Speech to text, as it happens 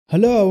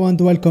Hello and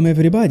welcome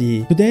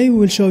everybody. Today we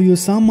will show you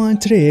some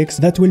mind tricks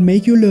that will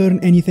make you learn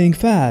anything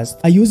fast.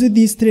 I used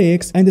these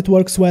tricks and it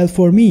works well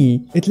for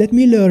me. It let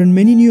me learn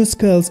many new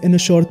skills in a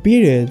short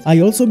period.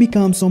 I also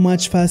become so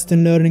much fast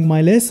in learning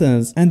my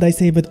lessons and I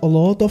saved a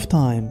lot of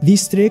time.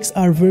 These tricks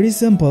are very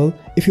simple.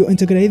 If you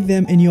integrate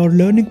them in your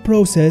learning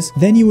process,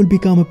 then you will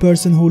become a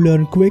person who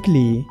learns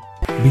quickly.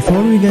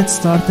 Before we get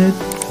started,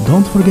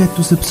 don't forget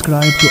to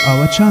subscribe to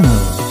our channel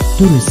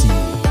to receive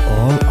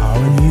all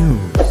our news.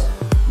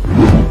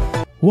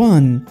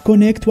 1.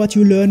 Connect what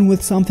you learn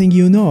with something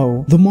you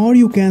know. The more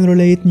you can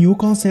relate new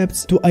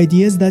concepts to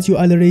ideas that you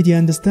already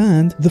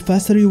understand, the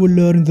faster you will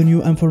learn the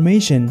new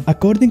information.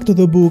 According to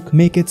the book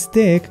Make It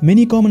Stick,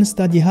 many common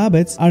study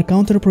habits are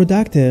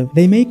counterproductive.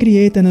 They may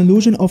create an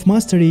illusion of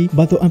mastery,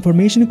 but the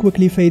information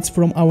quickly fades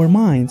from our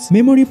minds.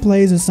 Memory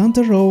plays a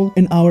central role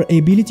in our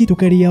ability to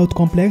carry out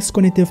complex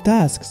cognitive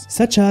tasks,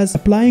 such as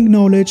applying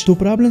knowledge to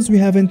problems we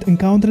haven't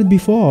encountered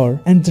before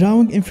and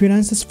drawing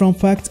inferences from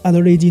facts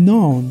already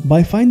known.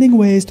 By finding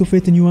ways to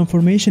fit new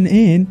information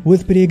in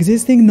with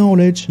pre-existing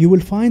knowledge, you will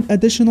find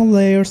additional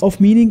layers of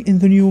meaning in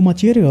the new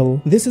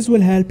material. This will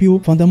help you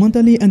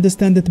fundamentally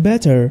understand it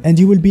better, and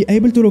you will be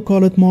able to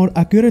recall it more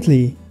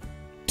accurately.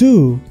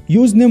 2.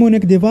 Use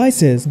mnemonic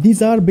devices.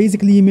 These are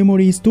basically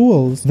memory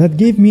tools that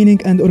give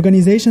meaning and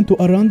organization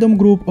to a random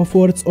group of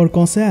words or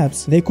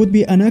concepts. They could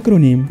be an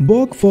acronym,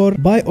 BOG for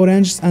buy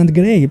oranges and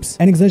grapes,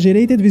 an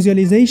exaggerated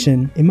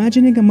visualization,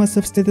 imagining a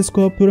massive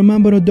stethoscope to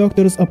remember a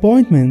doctor's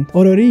appointment,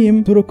 or a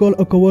rhyme to recall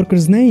a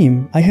coworker's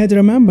name. I had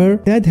remember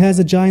Ted has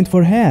a giant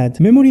forehead.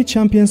 Memory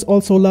champions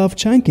also love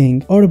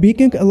chunking, or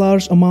breaking a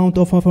large amount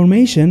of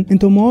information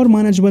into more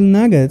manageable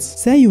nuggets.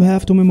 Say you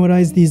have to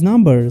memorize these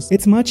numbers.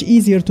 It's much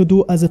easier to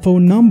do as a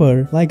phone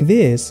number, like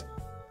this.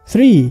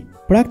 3.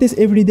 Practice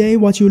every day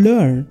what you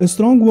learn. A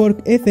strong work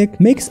ethic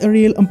makes a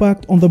real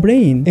impact on the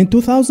brain. In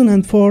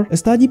 2004, a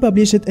study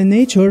published in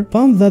Nature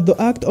found that the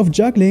act of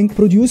juggling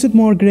produced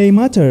more gray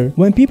matter.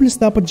 When people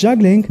stopped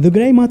juggling, the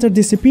gray matter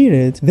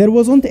disappeared. There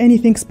wasn't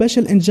anything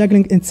special in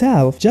juggling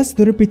itself, just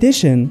the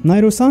repetition.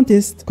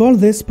 Neuroscientists call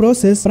this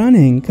process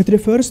running. It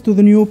refers to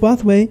the new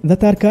pathway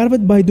that are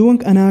carved by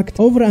doing an act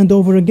over and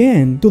over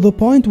again, to the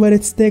point where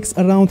it sticks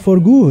around for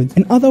good.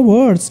 In other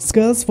words,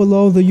 skills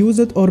follow the use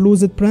it or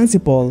lose it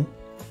principle.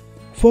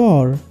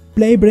 4.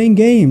 Play brain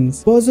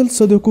games. Puzzles,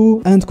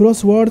 Sudoku, and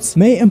crosswords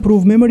may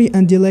improve memory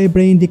and delay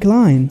brain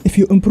decline. If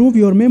you improve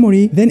your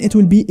memory, then it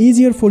will be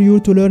easier for you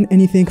to learn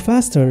anything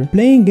faster.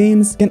 Playing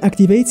games can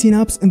activate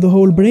synapses in the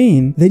whole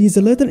brain. There is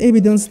a little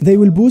evidence they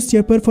will boost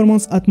your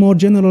performance at more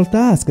general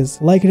tasks,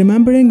 like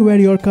remembering where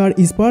your car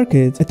is parked.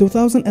 A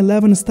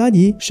 2011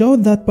 study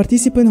showed that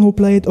participants who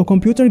played a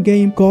computer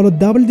game called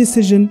Double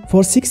Decision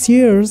for 6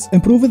 years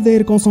improved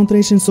their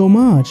concentration so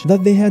much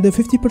that they had a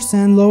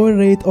 50% lower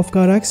rate of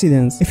car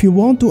accidents. If you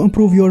want to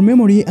improve your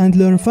memory and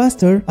learn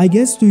faster, I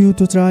suggest you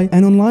to try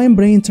an online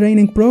brain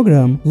training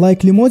program like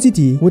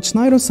Limosity, which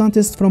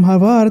neuroscientists from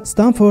Harvard,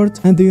 Stanford,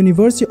 and the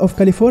University of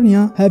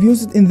California have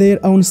used in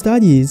their own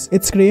studies.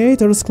 Its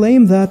creators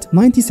claim that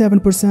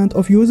 97%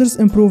 of users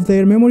improve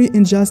their memory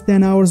in just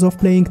 10 hours of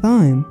playing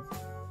time.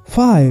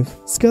 5.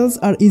 Skills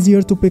are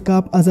easier to pick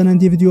up as an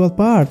individual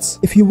parts.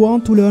 If you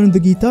want to learn the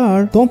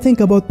guitar, don't think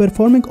about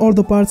performing all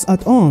the parts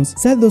at once.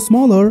 Set the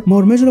smaller,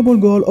 more measurable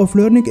goal of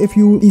learning a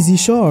few easy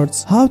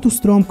chords, how to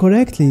strum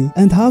correctly,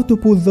 and how to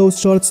put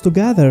those chords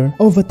together.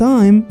 Over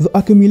time, the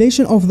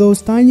accumulation of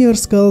those tinier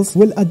skills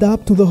will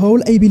adapt to the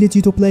whole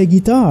ability to play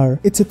guitar.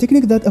 It's a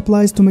technique that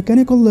applies to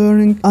mechanical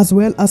learning as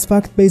well as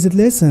fact-based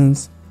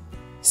lessons.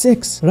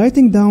 6.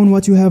 Writing down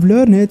what you have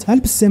learned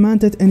helps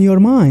cement it in your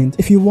mind.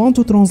 If you want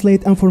to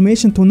translate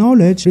information to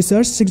knowledge,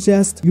 research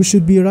suggests you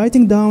should be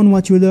writing down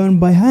what you learn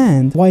by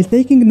hand. While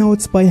taking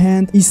notes by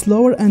hand is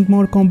slower and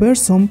more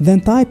cumbersome than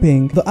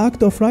typing, the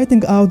act of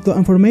writing out the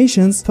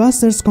information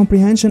fosters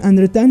comprehension and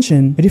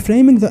retention.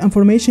 Reframing the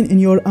information in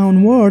your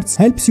own words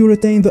helps you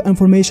retain the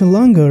information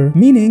longer,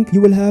 meaning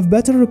you will have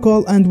better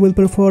recall and will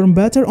perform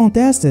better on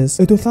tests.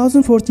 A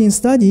 2014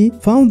 study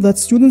found that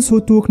students who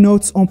took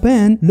notes on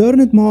pen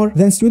learned more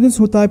than students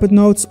who typed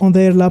notes on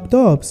their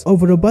laptops.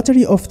 Over a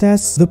battery of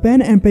tests, the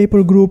pen and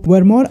paper group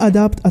were more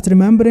adept at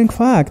remembering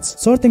facts,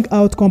 sorting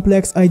out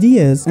complex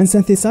ideas, and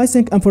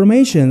synthesizing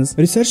information.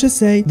 Researchers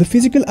say the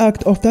physical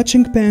act of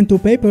touching pen to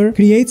paper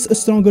creates a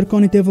stronger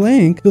cognitive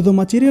link to the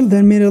material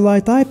than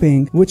merely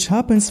typing, which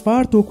happens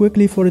far too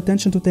quickly for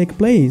retention to take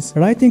place.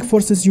 Writing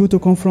forces you to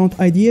confront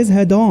ideas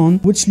head-on,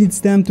 which leads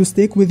them to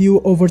stick with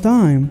you over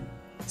time.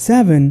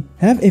 7.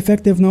 Have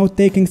effective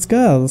note-taking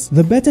skills.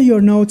 The better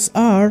your notes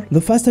are,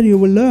 the faster you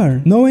will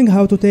learn. Knowing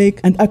how to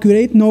take and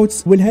accurate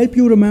notes will help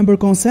you remember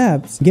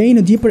concepts, gain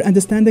a deeper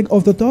understanding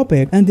of the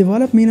topic, and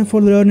develop meaningful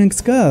learning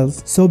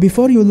skills. So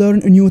before you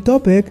learn a new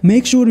topic,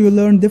 make sure you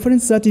learn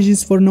different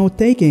strategies for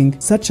note-taking,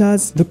 such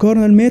as the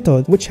Cornell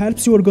method, which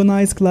helps you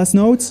organize class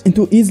notes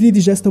into easily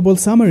digestible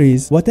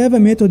summaries.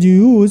 Whatever method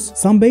you use,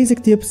 some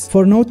basic tips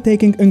for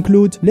note-taking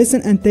include: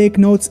 listen and take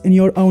notes in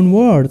your own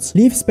words.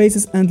 Leave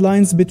spaces and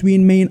lines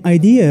between main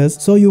ideas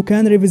so you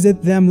can revisit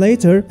them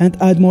later and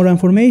add more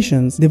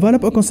informations.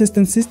 Develop a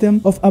consistent system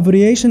of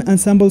abbreviation and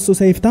symbols to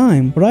save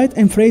time. Write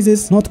in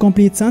phrases, not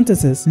complete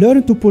sentences.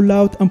 Learn to pull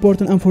out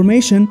important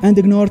information and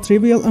ignore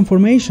trivial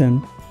information.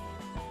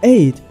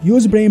 8.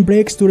 Use brain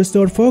breaks to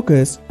restore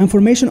focus.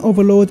 Information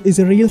overload is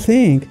a real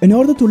thing. In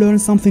order to learn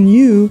something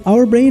new,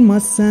 our brain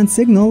must send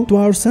signal to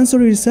our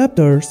sensory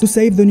receptors to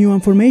save the new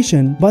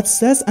information. But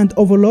stress and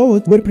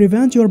overload will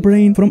prevent your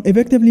brain from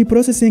effectively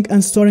processing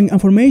and storing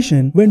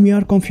information. When we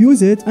are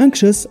confused,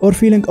 anxious, or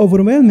feeling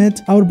overwhelmed,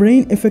 our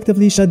brain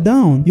effectively shuts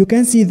down. You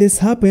can see this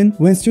happen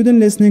when students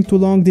listening to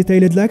long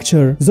detailed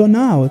lecture zone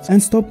out and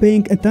stop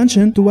paying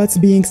attention to what's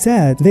being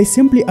said. They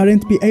simply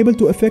aren't be able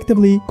to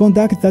effectively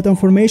conduct that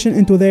information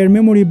into their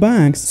memory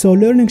banks, so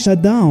learning shut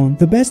down.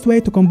 The best way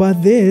to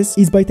combat this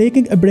is by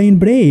taking a brain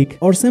break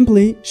or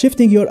simply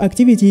shifting your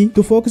activity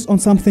to focus on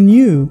something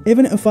new.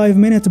 Even a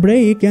 5-minute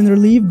break can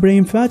relieve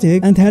brain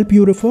fatigue and help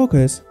you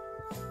refocus.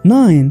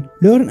 9.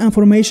 Learn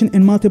information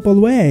in multiple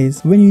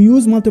ways. When you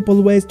use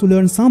multiple ways to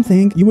learn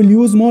something, you will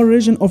use more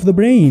region of the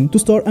brain to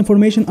store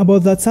information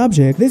about that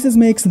subject. This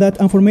makes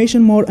that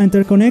information more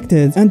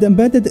interconnected and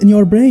embedded in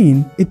your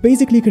brain. It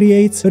basically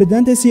creates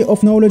redundancy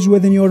of knowledge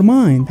within your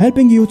mind,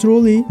 helping you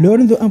truly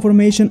learn the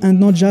information and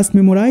not just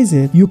memorize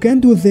it. You can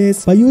do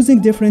this by using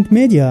different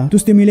media to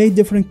stimulate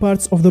different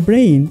parts of the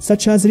brain,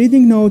 such as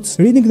reading notes,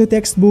 reading the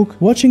textbook,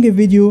 watching a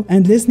video,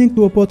 and listening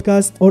to a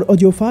podcast or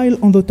audio file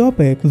on the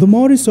topic. The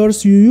more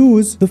resource you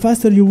use, the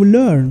faster you will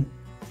learn.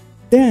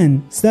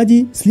 10.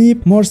 Study,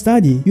 sleep, more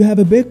study. You have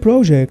a big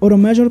project or a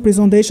major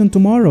presentation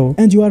tomorrow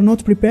and you are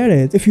not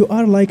prepared. If you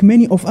are like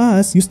many of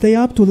us, you stay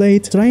up too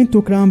late trying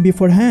to cram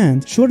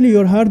beforehand. Surely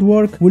your hard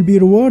work will be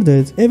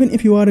rewarded even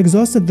if you are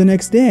exhausted the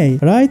next day,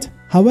 right?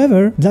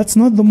 However, that's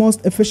not the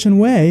most efficient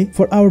way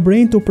for our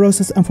brain to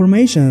process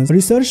information.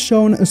 Research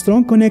shown a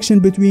strong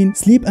connection between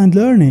sleep and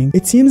learning.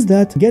 It seems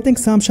that getting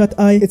some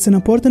shut-eye is an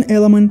important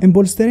element in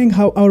bolstering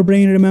how our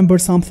brain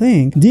remembers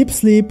something. Deep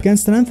sleep can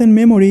strengthen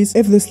memories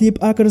if the sleep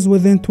occurs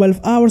within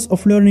 12 hours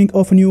of learning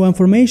of new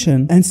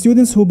information. And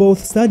students who both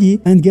study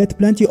and get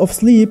plenty of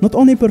sleep not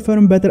only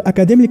perform better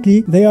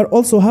academically, they are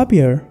also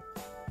happier.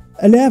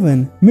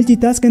 11.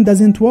 Multitasking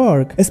doesn't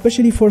work,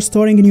 especially for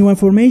storing new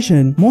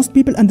information. Most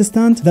people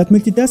understand that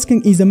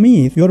multitasking is a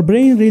myth. Your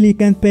brain really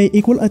can't pay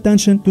equal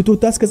attention to two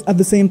tasks at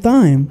the same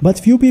time, but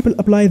few people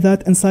apply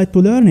that insight to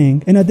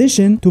learning. In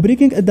addition to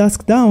breaking a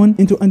task down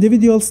into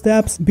individual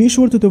steps, be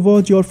sure to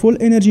devote your full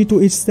energy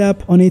to each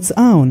step on its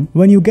own.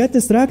 When you get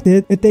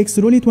distracted, it takes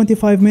really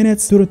 25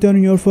 minutes to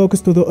return your focus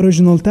to the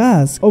original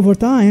task. Over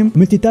time,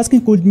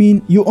 multitasking could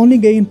mean you only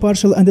gain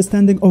partial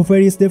understanding of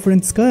various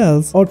different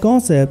skills or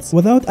concepts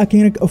without acquiring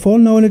a full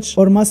knowledge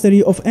or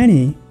mastery of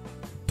any.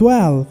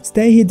 12.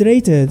 Stay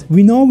hydrated.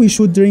 We know we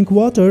should drink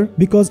water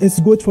because it's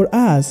good for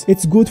us,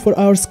 it's good for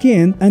our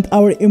skin and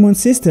our immune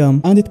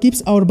system, and it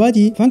keeps our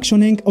body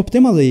functioning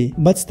optimally.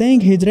 But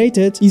staying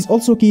hydrated is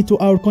also key to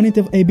our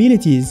cognitive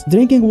abilities.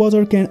 Drinking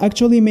water can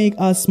actually make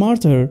us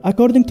smarter.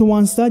 According to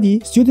one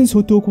study, students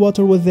who took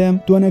water with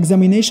them to an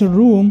examination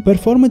room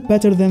performed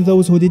better than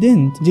those who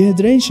didn't.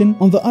 Dehydration,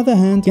 on the other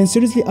hand, can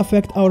seriously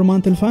affect our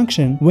mental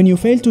function. When you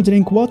fail to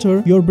drink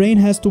water, your brain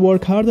has to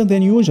work harder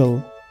than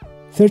usual.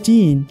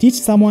 13. Teach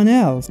someone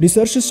else.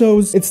 Research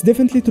shows it's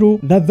definitely true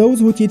that those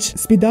who teach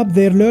speed up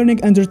their learning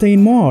and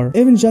retain more.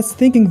 Even just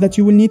thinking that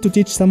you will need to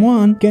teach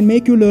someone can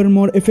make you learn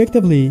more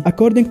effectively.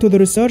 According to the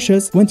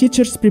researchers, when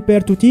teachers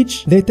prepare to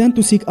teach, they tend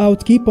to seek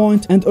out key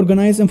points and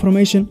organize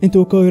information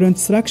into a coherent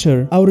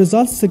structure. Our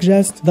results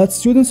suggest that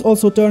students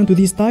also turn to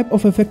these type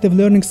of effective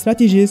learning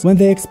strategies when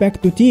they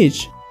expect to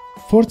teach.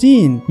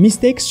 14.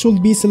 Mistakes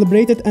should be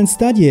celebrated and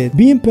studied.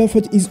 Being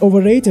perfect is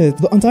overrated.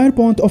 The entire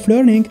point of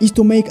learning is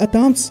to make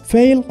attempts,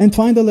 fail, and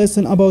find a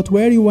lesson about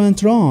where you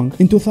went wrong.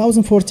 In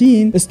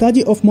 2014, a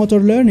study of motor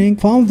learning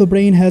found the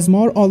brain has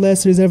more or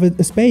less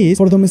reserved space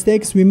for the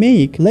mistakes we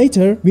make.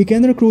 Later, we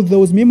can recruit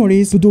those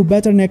memories to do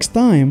better next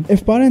time.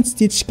 If parents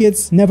teach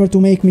kids never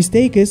to make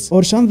mistakes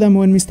or shun them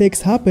when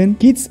mistakes happen,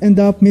 kids end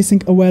up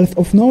missing a wealth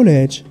of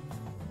knowledge.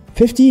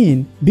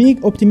 15.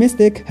 Being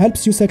optimistic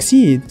helps you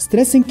succeed.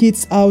 Stressing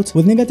kids out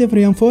with negative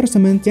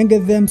reinforcement can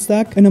get them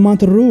stuck in a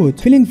mental rut,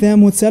 filling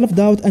them with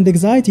self-doubt and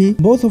anxiety,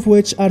 both of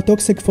which are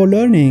toxic for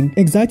learning.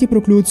 Anxiety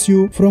precludes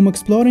you from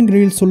exploring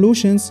real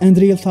solutions and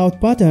real thought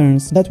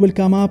patterns that will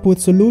come up with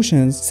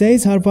solutions,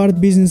 says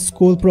Harvard Business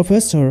School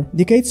professor.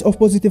 Decades of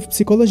positive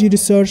psychology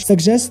research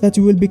suggests that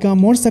you will become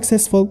more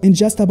successful in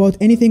just about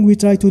anything we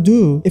try to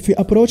do if we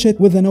approach it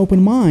with an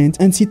open mind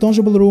and see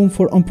tangible room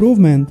for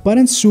improvement.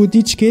 Parents should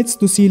teach kids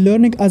to see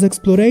learning as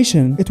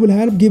exploration. It will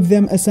help give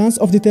them a sense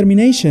of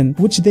determination,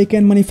 which they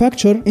can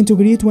manufacture into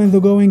grit when the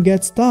going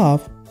gets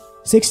tough.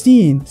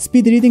 16.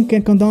 Speed reading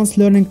can condense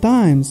learning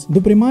times. The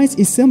premise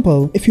is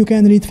simple. If you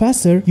can read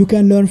faster, you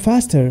can learn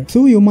faster.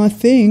 So you might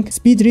think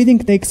speed reading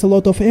takes a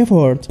lot of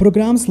effort.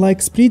 Programs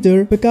like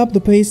Spreader pick up the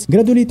pace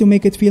gradually to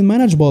make it feel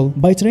manageable.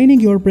 By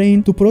training your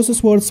brain to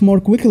process words more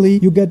quickly,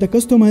 you get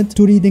accustomed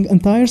to reading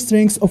entire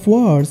strings of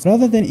words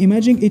rather than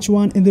imagining each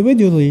one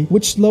individually,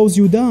 which slows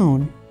you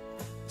down.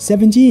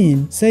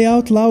 17. Say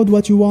out loud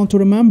what you want to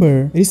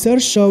remember.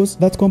 Research shows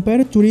that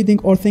compared to reading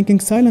or thinking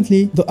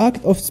silently, the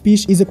act of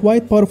speech is a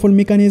quite powerful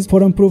mechanism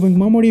for improving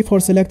memory for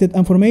selected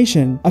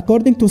information.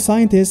 According to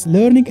scientists,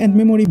 learning and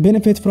memory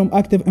benefit from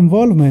active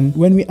involvement.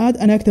 When we add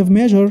an active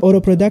measure or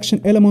a production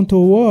element to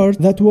a word,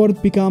 that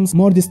word becomes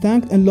more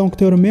distinct in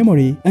long-term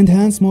memory and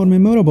hence more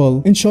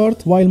memorable. In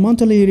short, while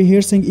mentally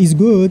rehearsing is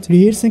good,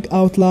 rehearsing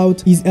out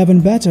loud is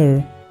even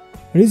better.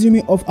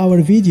 Resume of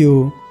our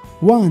video.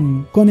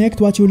 1. Connect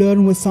what you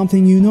learn with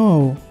something you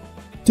know.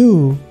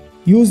 2.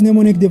 Use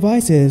mnemonic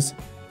devices.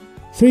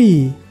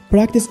 3.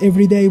 Practice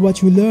every day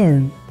what you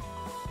learn.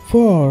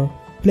 4.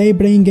 Play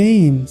brain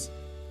games.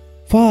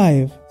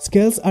 5.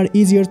 Skills are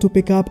easier to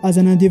pick up as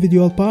an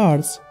individual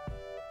parts.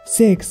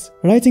 6.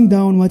 Writing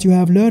down what you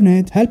have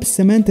learned helps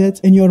cement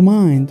it in your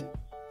mind.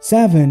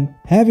 7.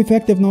 Have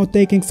effective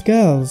note-taking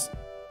skills.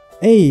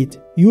 8.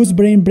 Use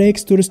brain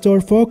breaks to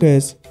restore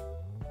focus.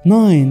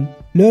 9.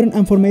 Learn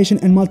information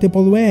in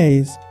multiple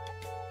ways.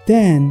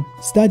 10.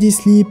 Study,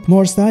 sleep,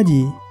 more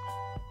study.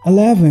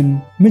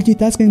 11.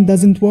 Multitasking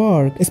doesn't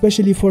work,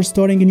 especially for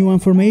storing new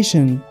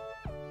information.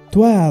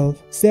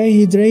 12.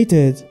 Stay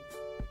hydrated.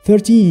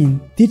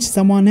 13. Teach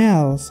someone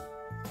else.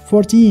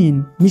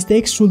 14.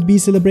 Mistakes should be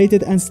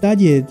celebrated and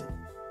studied.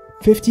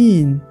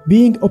 15.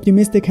 Being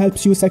optimistic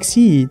helps you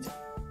succeed.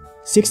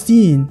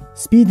 16.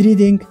 Speed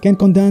reading can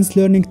condense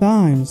learning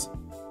times.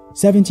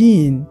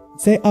 17.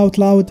 Say out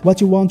loud what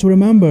you want to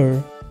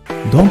remember.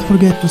 Don't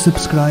forget to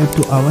subscribe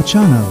to our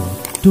channel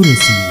to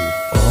receive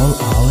all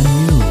our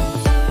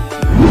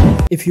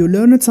news. If you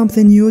learned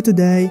something new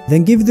today,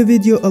 then give the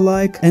video a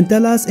like and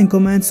tell us in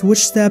comments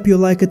which step you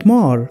like it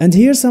more. And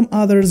here's some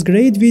others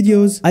great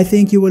videos I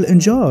think you will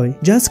enjoy.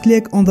 Just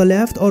click on the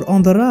left or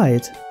on the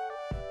right.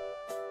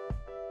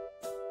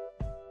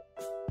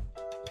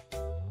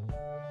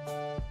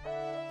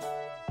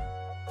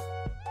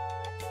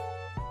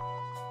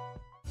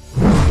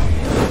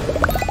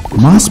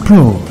 Mass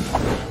Pro.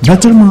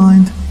 Better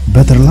mind,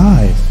 better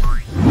life.